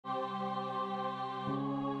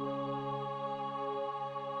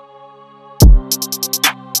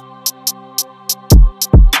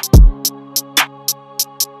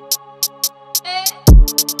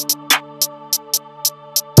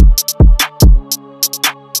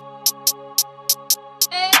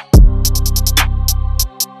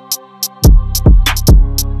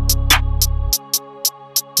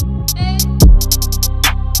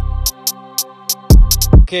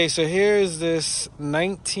Okay, so here's this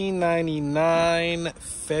 1999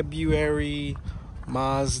 February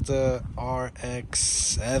Mazda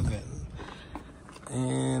RX-7.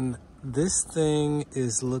 And this thing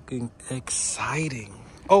is looking exciting.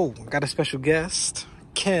 Oh, got a special guest,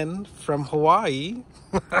 Ken from Hawaii.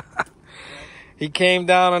 He came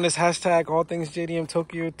down on this hashtag AllThingzJDM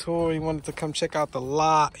Tokyo tour. He wanted to come check out the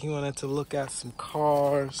lot. He wanted to look at some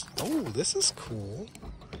cars. Oh, this is cool.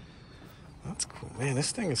 That's cool. Man,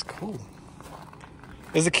 this thing is cool.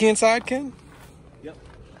 Is the key inside, Ken? Yep.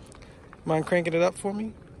 Mind cranking it up for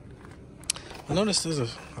me? I noticed there's a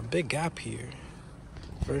big gap here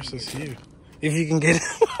versus here. If you can get it.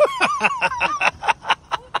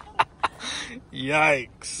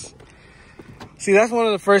 Yikes. See, that's one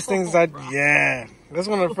of the first things that's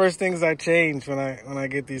one of the first things I change when I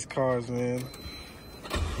get these cars, man.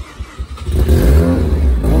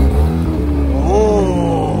 Oh.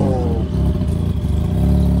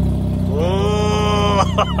 Oh.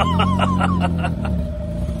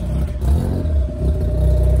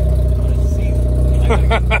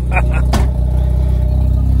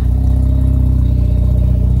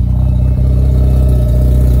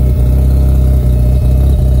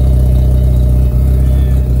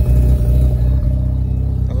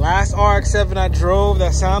 Last RX-7 I drove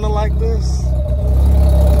that sounded like this.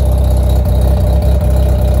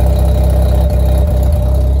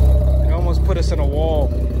 It almost put us in a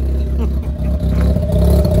wall.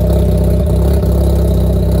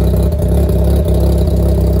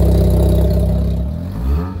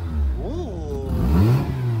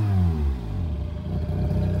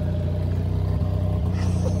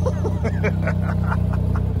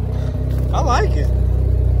 I like it.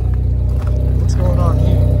 What's going on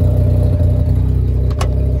here?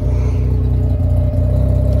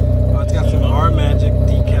 Magic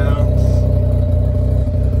decals.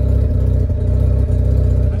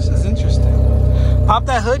 This is interesting. Pop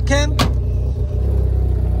that hood, Ken.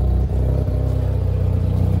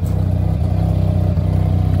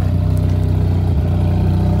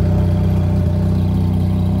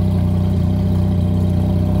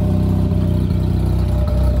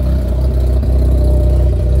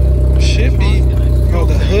 Should be. Oh,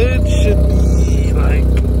 the hood should be like.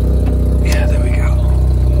 Yeah, there we go.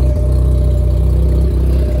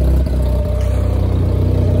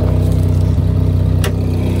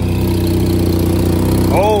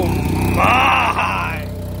 Oh my!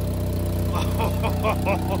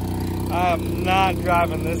 I am not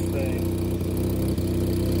driving this thing.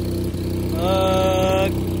 Look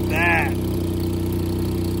at that.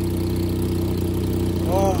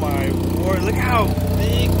 Oh my word, look how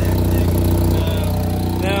big that thing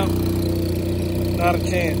is. No, not a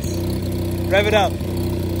chance. Rev it up.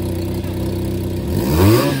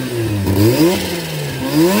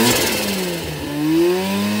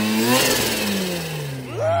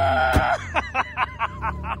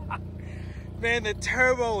 Man, the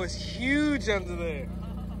turbo is huge under there.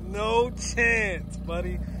 No chance,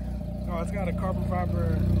 buddy. Oh, it's got a carbon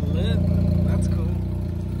fiber lip. That's cool.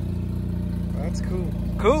 That's cool.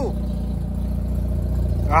 Cool.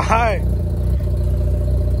 All right.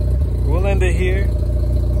 We'll end it here.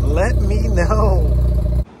 Let me know